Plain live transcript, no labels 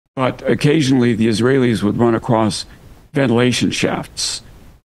but occasionally the Israelis would run across ventilation shafts,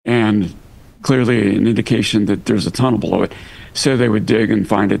 and clearly an indication that there's a tunnel below it. So they would dig and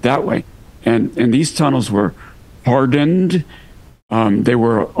find it that way. And these tunnels were hardened, they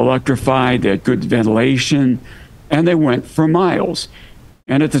were electrified, they had good ventilation, and they went for miles.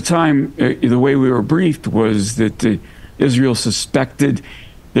 And at the time, the way we were briefed was that Israel suspected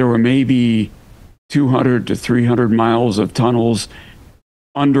there were maybe 200 to 300 miles of tunnels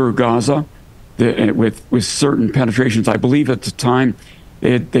under Gaza with certain penetrations. I believe at the time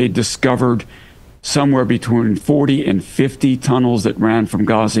they discovered somewhere between 40 and 50 tunnels that ran from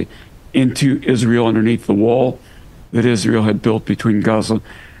Gaza into Israel underneath the wall that Israel had built between Gaza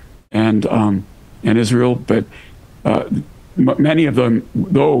and Israel. But many of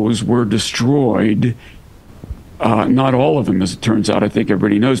those were destroyed. Not all of them, as it turns out. I think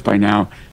everybody knows by now